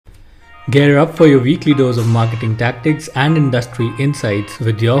Gear up for your weekly dose of marketing tactics and industry insights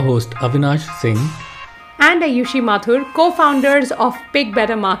with your host Avinash Singh and Ayushi Mathur, co-founders of Pick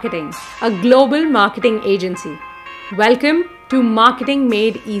Better Marketing, a global marketing agency. Welcome to Marketing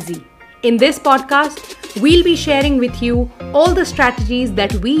Made Easy. In this podcast, we'll be sharing with you all the strategies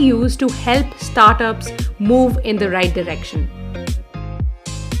that we use to help startups move in the right direction.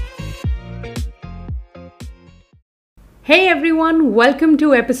 Hey everyone, welcome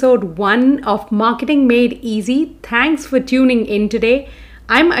to episode 1 of Marketing Made Easy. Thanks for tuning in today.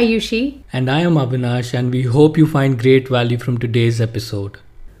 I'm Ayushi. And I am Avinash, and we hope you find great value from today's episode.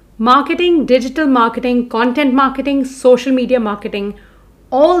 Marketing, digital marketing, content marketing, social media marketing,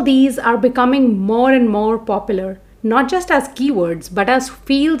 all these are becoming more and more popular, not just as keywords, but as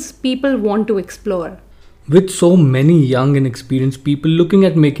fields people want to explore. With so many young and experienced people looking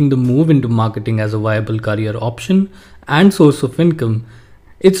at making the move into marketing as a viable career option and source of income,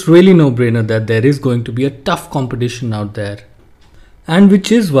 it's really no-brainer that there is going to be a tough competition out there. And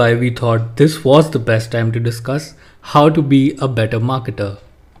which is why we thought this was the best time to discuss how to be a better marketer.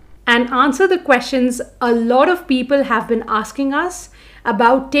 And answer the questions a lot of people have been asking us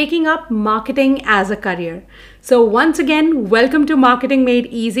about taking up marketing as a career. So once again, welcome to Marketing Made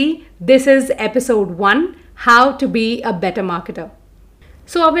Easy. This is episode 1, How to Be a Better Marketer.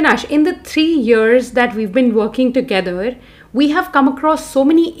 So Avinash, in the 3 years that we've been working together, we have come across so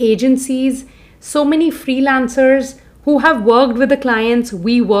many agencies, so many freelancers who have worked with the clients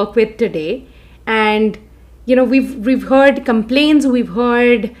we work with today. And, we've heard complaints, we've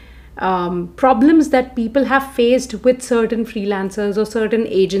heard problems that people have faced with certain freelancers or certain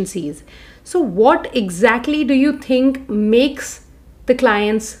agencies. So what exactly do you think makes the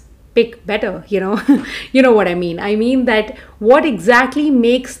clients pick better? You know what I mean? I mean that what exactly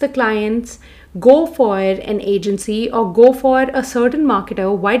makes the clients go for an agency or go for a certain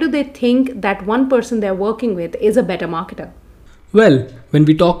marketer? Why do they think that one person they're working with is a better marketer? Well, when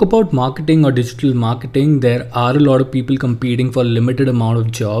we talk about marketing or digital marketing, there are a lot of people competing for a limited amount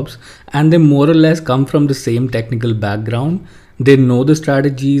of jobs, and they more or less come from the same technical background. They know the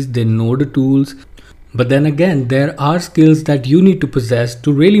strategies, they know the tools. But then again, there are skills that you need to possess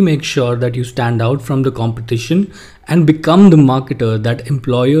to really make sure that you stand out from the competition and become the marketer that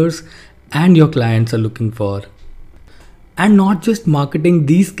employers and your clients are looking for. And not just marketing,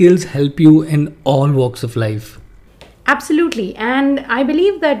 these skills help you in all walks of life. Absolutely. And I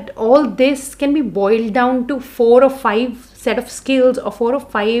believe that all this can be boiled down to 4 or 5 set of skills or 4 or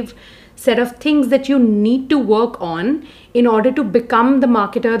 5 set of things that you need to work on in order to become the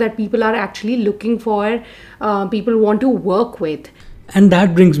marketer that people are actually looking for, people want to work with. And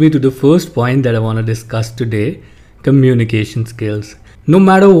that brings me to the first point that I want to discuss today, communication skills. No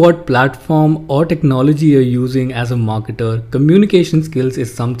matter what platform or technology you're using as a marketer, communication skills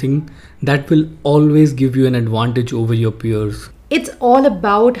is something that will always give you an advantage over your peers. It's all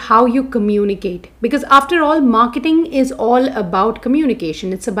about how you communicate, because after all, marketing is all about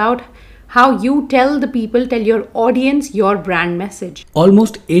communication. It's about how you tell your audience your brand message.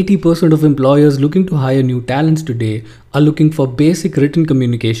 Almost 80% of employers looking to hire new talents today are looking for basic written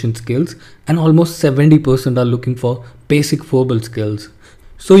communication skills, and almost 70% are looking for basic verbal skills.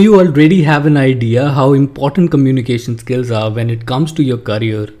 So you already have an idea how important communication skills are when it comes to your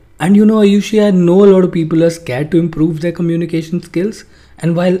career. And Ayushi, I know a lot of people are scared to improve their communication skills,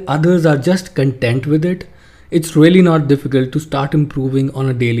 and while others are just content with it, it's really not difficult to start improving on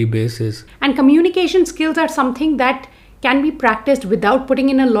a daily basis. And communication skills are something that can be practiced without putting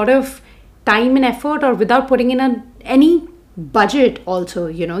in a lot of time and effort, or without putting in any budget also.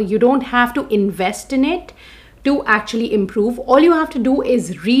 You don't have to invest in it to actually improve. All you have to do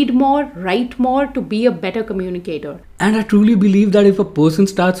is read more, write more to be a better communicator. And I truly believe that if a person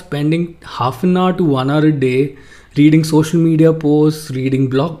starts spending half an hour to 1 hour a day reading social media posts, reading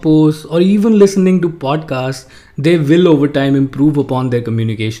blog posts, or even listening to podcasts, they will over time improve upon their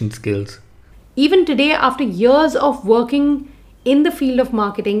communication skills. Even today, after years of working in the field of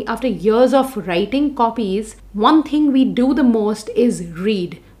marketing, after years of writing copies, one thing we do the most is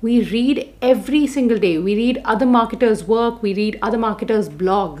read. We read every single day. We read other marketers' work, we read other marketers'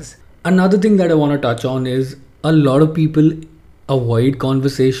 blogs. Another thing that I want to touch on is a lot of people avoid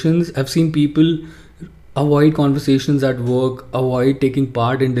conversations. I've seen people avoid conversations at work, avoid taking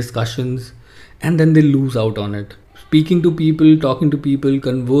part in discussions, and then they lose out on it. Speaking to people, talking to people,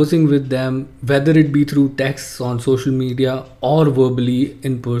 conversing with them, whether it be through texts on social media or verbally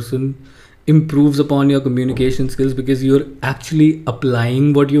in person, improves upon your communication skills because you're actually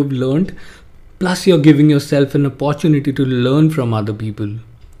applying what you've learned, plus you're giving yourself an opportunity to learn from other people.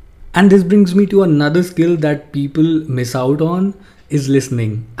 And this brings me to another skill that people miss out on is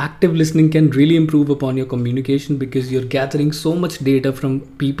listening. Active listening can really improve upon your communication because you're gathering so much data from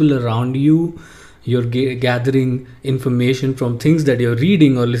people around you. You're gathering information from things that you're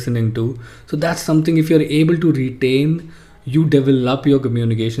reading or listening to. So that's something, if you're able to retain, you develop your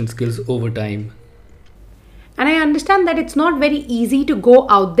communication skills over time. And I understand that it's not very easy to go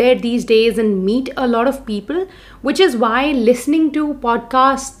out there these days and meet a lot of people, which is why listening to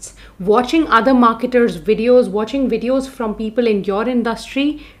podcasts, watching other marketers' videos, watching videos from people in your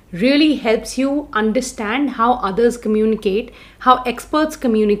industry really helps you understand how others communicate, how experts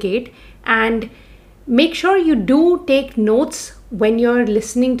communicate, and make sure you do take notes when you're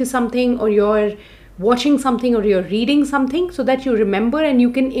listening to something or you're watching something or you're reading something, so that you remember and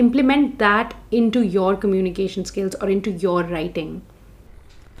you can implement that into your communication skills or into your writing.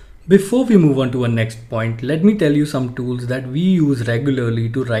 Before we move on to our next point, let me tell you some tools that we use regularly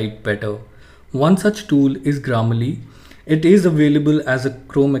to write better. One such tool is Grammarly. It is available as a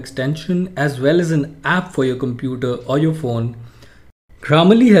Chrome extension as well as an app for your computer or your phone.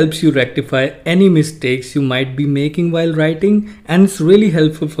 Grammarly helps you rectify any mistakes you might be making while writing, and it's really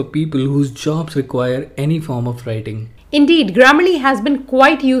helpful for people whose jobs require any form of writing. Indeed, Grammarly has been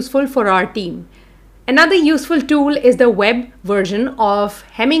quite useful for our team. Another useful tool is the web version of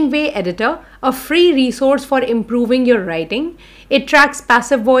Hemingway Editor, a free resource for improving your writing. It tracks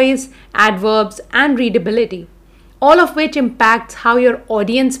passive voice, adverbs, and readability, all of which impacts how your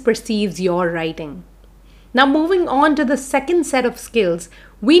audience perceives your writing. Now, moving on to the second set of skills,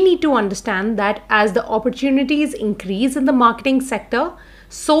 we need to understand that as the opportunities increase in the marketing sector,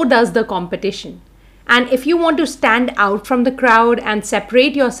 so does the competition. And if you want to stand out from the crowd and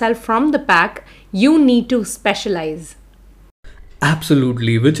separate yourself from the pack, you need to specialize.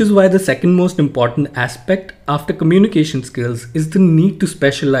 Absolutely, which is why the second most important aspect after communication skills is the need to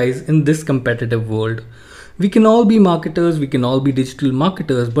specialize in this competitive world. We can all be marketers, we can all be digital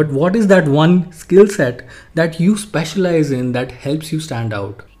marketers, but what is that one skill set that you specialize in that helps you stand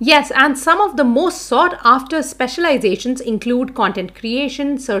out? Yes, and some of the most sought after specializations include content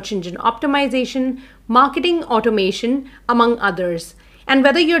creation, search engine optimization, marketing automation, among others. And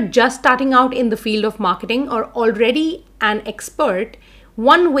whether you're just starting out in the field of marketing or already an expert,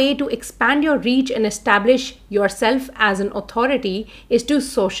 one way to expand your reach and establish yourself as an authority is to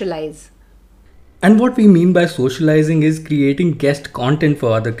socialize. And what we mean by socializing is creating guest content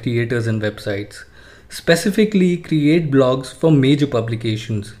for other creators and websites. Specifically, create blogs for major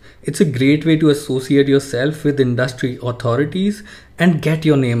publications. It's a great way to associate yourself with industry authorities and get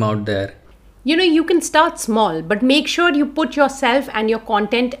your name out there. You can start small, but make sure you put yourself and your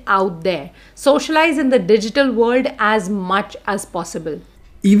content out there. Socialize in the digital world as much as possible.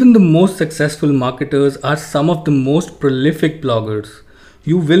 Even the most successful marketers are some of the most prolific bloggers.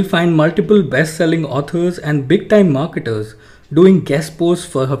 You will find multiple best-selling authors and big-time marketers doing guest posts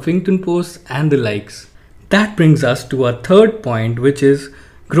for Huffington Post and the likes. That brings us to our third point, which is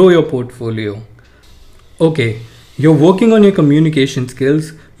grow your portfolio. Okay, you're working on your communication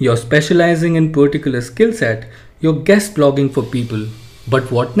skills, you're specializing in particular skill set, you're guest blogging for people.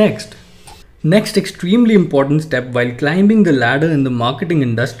 But what next? Next extremely important step while climbing the ladder in the marketing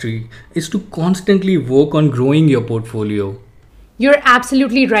industry is to constantly work on growing your portfolio. You're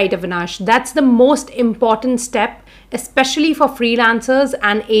absolutely right, Avinash. That's the most important step, especially for freelancers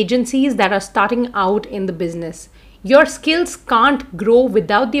and agencies that are starting out in the business. Your skills can't grow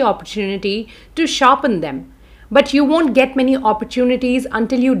without the opportunity to sharpen them. But you won't get many opportunities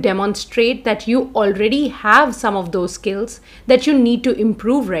until you demonstrate that you already have some of those skills that you need to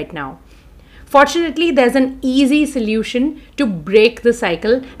improve right now. Fortunately, there's an easy solution to break the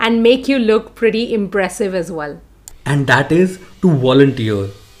cycle and make you look pretty impressive as well. And that is to volunteer.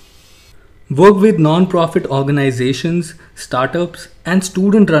 Work with non-profit organizations, startups, and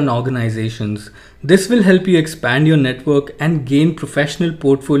student-run organizations. This will help you expand your network and gain professional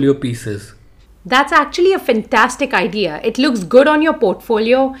portfolio pieces. That's actually a fantastic idea. It looks good on your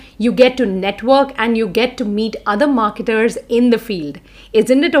portfolio. You get to network and you get to meet other marketers in the field.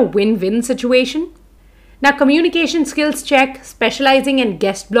 Isn't it a win-win situation? Now, communication skills check, specializing and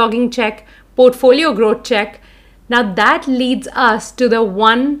guest blogging check, portfolio growth check. Now that leads us to the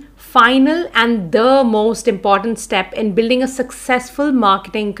one final and the most important step in building a successful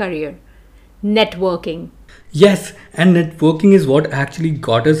marketing career: networking. Yes, and networking is what actually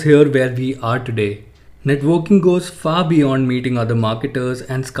got us here where we are today. Networking goes far beyond meeting other marketers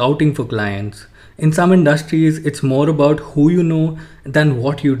and scouting for clients. In some industries, it's more about who you know than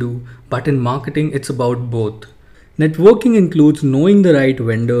what you do, but in marketing, it's about both. Networking includes knowing the right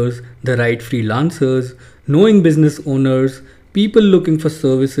vendors, the right freelancers, knowing business owners, people looking for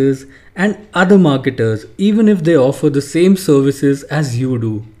services, and other marketers, even if they offer the same services as you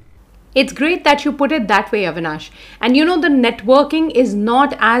do. It's great that you put it that way, Avinash. And the networking is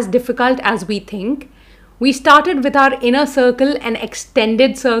not as difficult as we think. We started with our inner circle and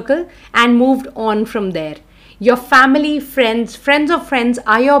extended circle and moved on from there. Your family, friends of friends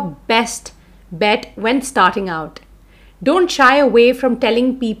are your best bet when starting out. Don't shy away from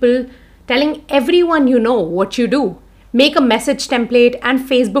telling everyone you know what you do. Make a message template and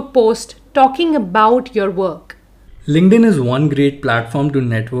Facebook post talking about your work. LinkedIn is one great platform to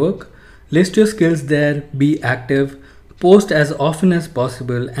network. List your skills there, be active, post as often as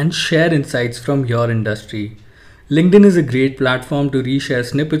possible, and share insights from your industry. LinkedIn is a great platform to reshare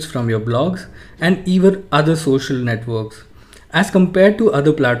snippets from your blogs and even other social networks. As compared to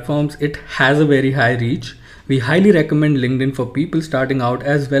other platforms, it has a very high reach. We highly recommend LinkedIn for people starting out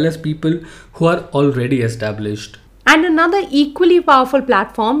as well as people who are already established. And another equally powerful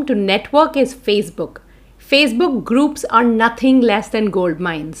platform to network is Facebook. Facebook groups are nothing less than gold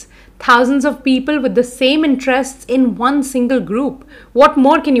mines. Thousands of people with the same interests in one single group. What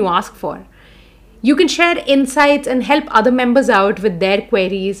more can you ask for? You can share insights and help other members out with their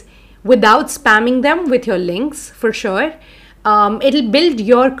queries without spamming them with your links, for sure. It'll build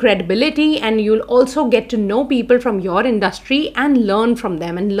your credibility, and you'll also get to know people from your industry and learn from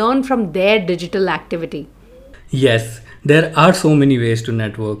them and learn from their digital activity. Yes, there are so many ways to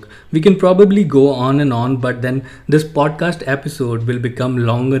network. We can probably go on and on, but then this podcast episode will become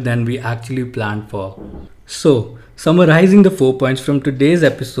longer than we actually planned for. So, summarizing the 4 points from today's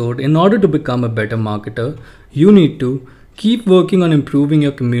episode, in order to become a better marketer, you need to keep working on improving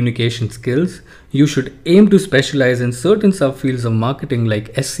your communication skills. You should aim to specialize in certain subfields of marketing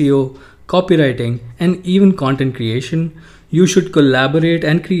like SEO, copywriting, and even content creation. You should collaborate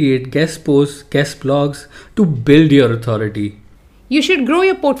and create guest posts, guest blogs to build your authority. You should grow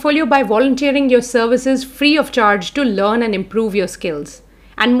your portfolio by volunteering your services free of charge to learn and improve your skills.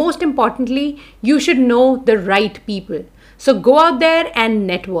 And most importantly, you should know the right people. So go out there and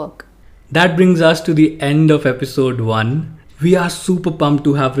network. That brings us to the end of episode 1. We are super pumped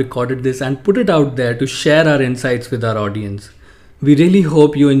to have recorded this and put it out there to share our insights with our audience. We really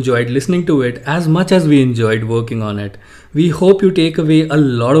hope you enjoyed listening to it as much as we enjoyed working on it. We hope you take away a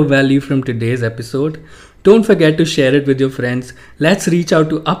lot of value from today's episode. Don't forget to share it with your friends. Let's reach out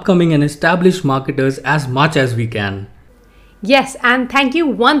to upcoming and established marketers as much as we can. Yes, and thank you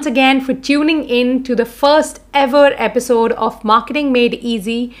once again for tuning in to the first ever episode of Marketing Made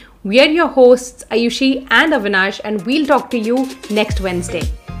Easy. We are your hosts, Ayushi and Avinash, and we'll talk to you next Wednesday.